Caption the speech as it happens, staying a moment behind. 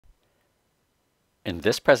In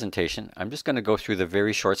this presentation, I'm just going to go through the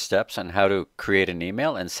very short steps on how to create an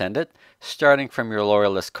email and send it, starting from your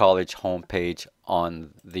Loyalist College homepage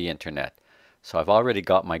on the internet. So I've already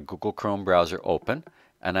got my Google Chrome browser open,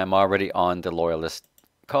 and I'm already on the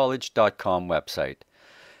loyalistcollege.com website.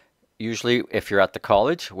 Usually, if you're at the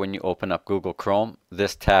college, when you open up Google Chrome,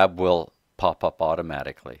 this tab will pop up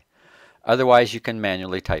automatically. Otherwise, you can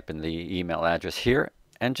manually type in the email address here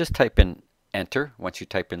and just type in enter once you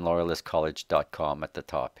type in loyalistcollege.com at the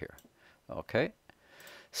top here. Okay,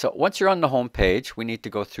 so once you're on the home page, we need to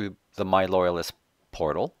go through the My Loyalist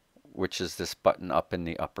portal, which is this button up in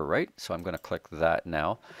the upper right. So I'm going to click that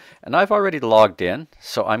now. And I've already logged in,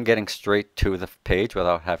 so I'm getting straight to the page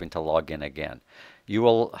without having to log in again. You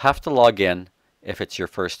will have to log in if it's your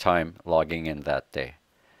first time logging in that day.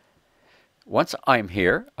 Once I'm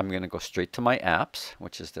here, I'm going to go straight to my apps,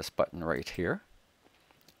 which is this button right here.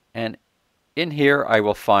 And in here, I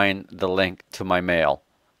will find the link to my mail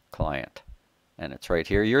client. And it's right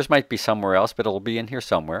here. Yours might be somewhere else, but it'll be in here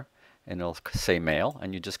somewhere. And it'll say mail,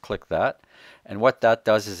 and you just click that. And what that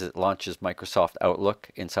does is it launches Microsoft Outlook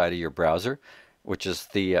inside of your browser, which is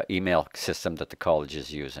the email system that the college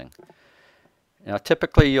is using. Now,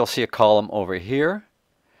 typically, you'll see a column over here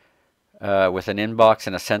with an inbox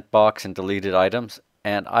and a sent box and deleted items.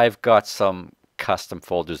 And I've got some custom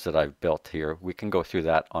folders that I've built here. We can go through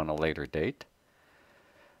that on a later date.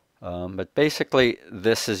 But basically,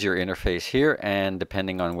 this is your interface here, and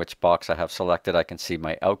depending on which box I have selected, I can see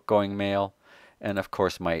my outgoing mail and, of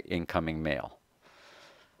course, my incoming mail.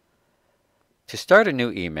 To start a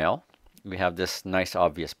new email, we have this nice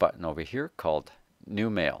obvious button over here called New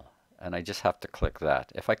Mail, and I just have to click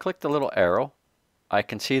that. If I click the little arrow, I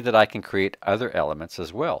can see that I can create other elements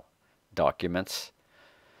as well, documents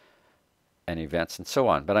and events and so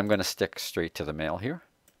on, but I'm going to stick straight to the mail here.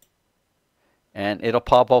 And it'll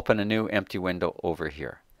pop open a new empty window over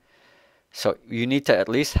here. So you need to at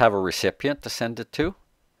least have a recipient to send it to.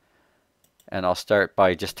 And I'll start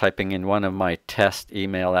by just typing in one of my test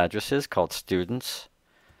email addresses called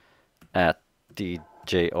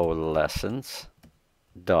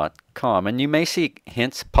students@djolessons.com. And you may see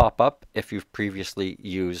hints pop up if you've previously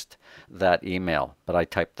used that email, but I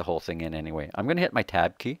typed the whole thing in anyway. I'm going to hit my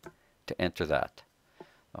tab key to enter that.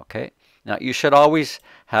 Okay. Now you should always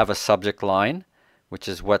have a subject line, which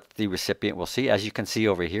is what the recipient will see. As you can see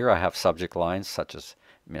over here, I have subject lines such as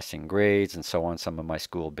missing grades and so on, some of my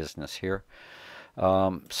school business here.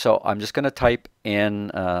 So I'm just going to type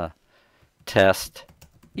in test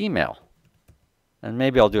email. And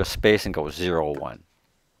maybe I'll do a space and go 01.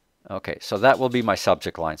 Okay, so that will be my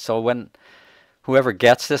subject line. So when whoever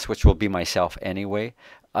gets this, which will be myself anyway,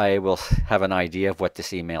 I will have an idea of what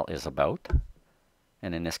this email is about.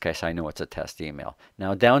 And in this case, I know it's a test email.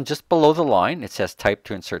 Now down just below the line, it says type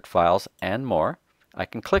to insert files and more. I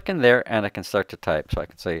can click in there and I can start to type. So I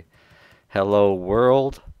can say, hello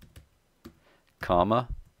world, comma,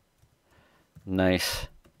 nice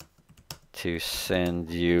to send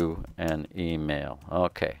you an email.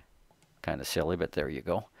 Okay, kind of silly, but there you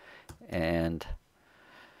go. And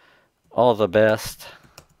all the best,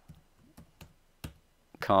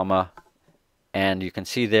 comma, and you can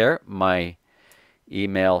see there my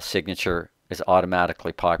email signature is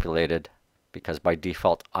automatically populated because by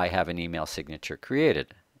default I have an email signature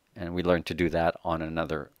created, and we learned to do that on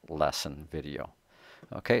another lesson video.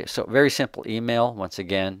 Okay, so very simple email. Once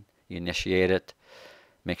again, you initiate it,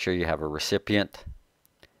 make sure you have a recipient,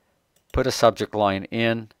 put a subject line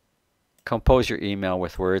in, compose your email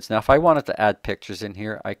with words. Now if I wanted to add pictures in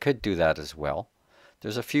here, I could do that as well.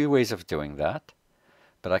 There's a few ways of doing that,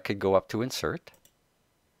 but I could go up to insert.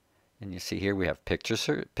 And you see here we have pictures.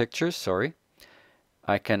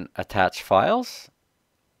 I can attach files.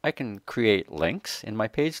 I can create links in my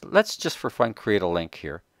page. Let's just for fun create a link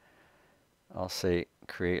here. I'll say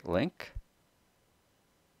create link.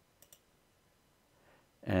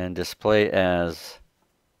 And display as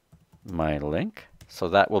my link. So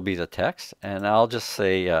that will be the text. And I'll just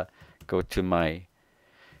say go to my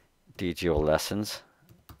DJO Lessons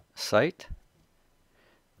site.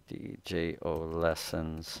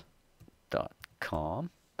 DJOLessons.com.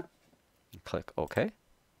 Click OK,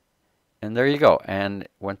 and there you go. And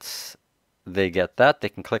once they get that, they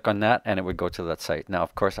can click on that and it would go to that site. Now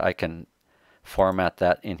of course I can format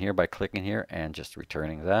that in here by clicking here and just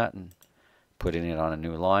returning that and putting it on a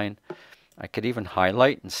new line. I could even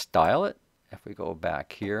highlight and style it. If we go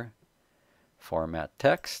back here, format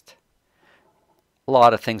text, a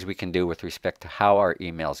lot of things we can do with respect to how our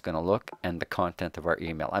email is going to look and the content of our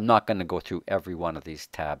email. I'm not going to go through every one of these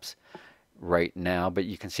tabs right now, but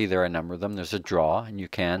you can see there are a number of them. There's a draw, and you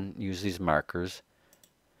can use these markers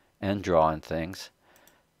and drawing things.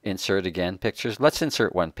 Insert again pictures. Let's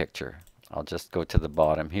insert one picture. I'll just go to the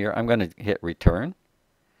bottom here. I'm going to hit return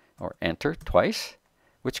or enter twice,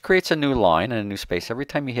 which creates a new line and a new space. Every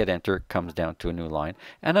time you hit enter, it comes down to a new line.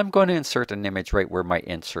 And I'm going to insert an image right where my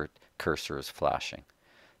insert cursor is flashing.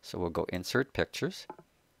 So we'll go insert pictures.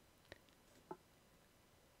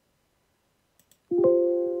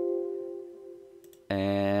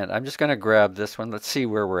 And I'm just going to grab this one. Let's see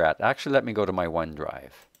where we're at. Actually, let me go to my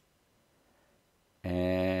OneDrive.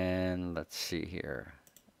 And let's see here.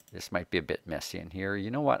 This might be a bit messy in here.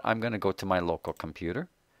 You know what? I'm going to go to my local computer,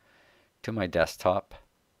 to my desktop.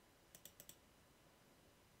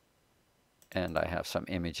 And I have some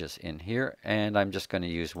images in here. And I'm just going to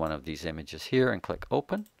use one of these images here and click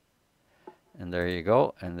open. And there you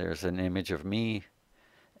go. And there's an image of me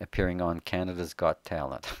appearing on Canada's Got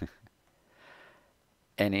Talent.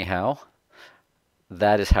 Anyhow,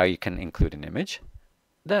 that is how you can include an image.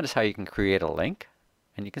 That is how you can create a link.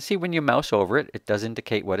 And you can see when you mouse over it, it does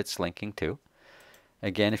indicate what it's linking to.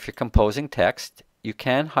 Again, if you're composing text, you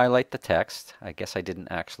can highlight the text. I guess I didn't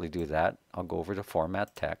actually do that. I'll go over to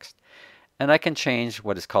Format Text. And I can change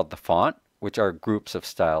what is called the font, which are groups of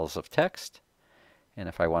styles of text. And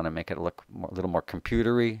if I want to make it look a little more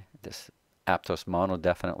computery, this Aptos Mono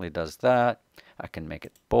definitely does that. I can make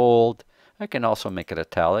it bold. I can also make it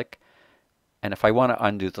italic. And if I want to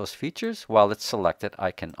undo those features, while it's selected, I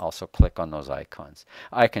can also click on those icons.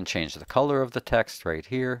 I can change the color of the text right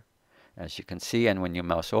here, as you can see. And when you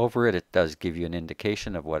mouse over it, it does give you an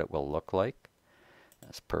indication of what it will look like.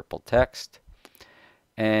 That's purple text.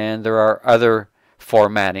 And there are other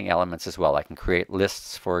formatting elements as well. I can create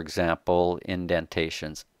lists, for example,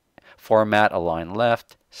 indentations, format, align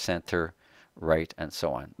left, center, right, and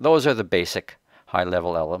so on. Those are the basic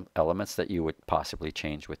high-level elements that you would possibly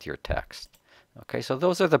change with your text. Okay, so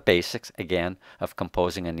those are the basics, again, of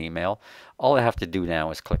composing an email. All I have to do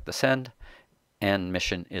now is click the send, and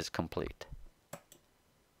mission is complete.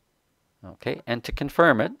 Okay, and to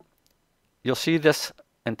confirm it, you'll see this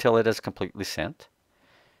until it is completely sent.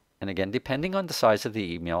 And again, depending on the size of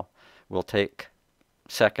the email, will take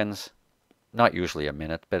seconds, not usually a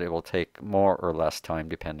minute, but it will take more or less time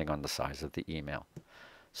depending on the size of the email.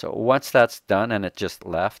 So once that's done and it just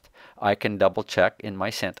left, I can double check in my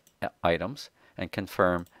sent items and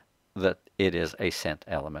confirm that it is a sent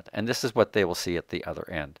element. And this is what they will see at the other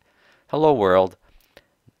end. Hello world,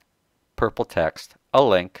 purple text, a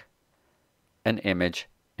link, an image,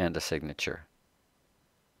 and a signature.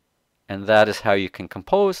 And that is how you can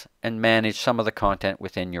compose and manage some of the content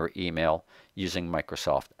within your email using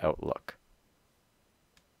Microsoft Outlook.